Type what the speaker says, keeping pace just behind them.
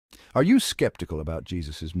Are you skeptical about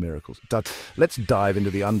Jesus' miracles? Let's dive into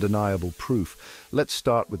the undeniable proof. Let's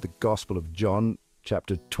start with the Gospel of John,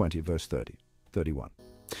 chapter 20, verse 31.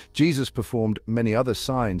 Jesus performed many other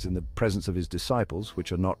signs in the presence of his disciples,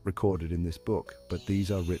 which are not recorded in this book, but these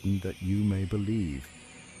are written that you may believe.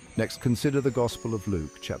 Next, consider the Gospel of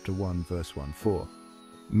Luke, chapter 1, verse 1-4.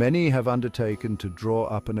 Many have undertaken to draw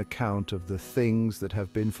up an account of the things that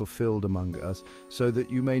have been fulfilled among us, so that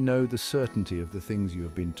you may know the certainty of the things you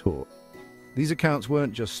have been taught. These accounts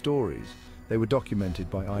weren't just stories, they were documented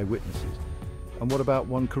by eyewitnesses. And what about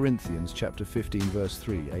 1 Corinthians chapter 15, verse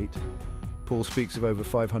 3-8? Paul speaks of over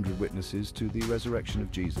 500 witnesses to the resurrection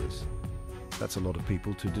of Jesus. That's a lot of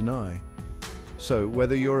people to deny. So,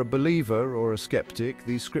 whether you're a believer or a skeptic,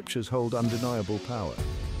 these scriptures hold undeniable power.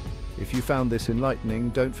 If you found this enlightening,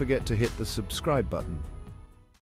 don't forget to hit the subscribe button.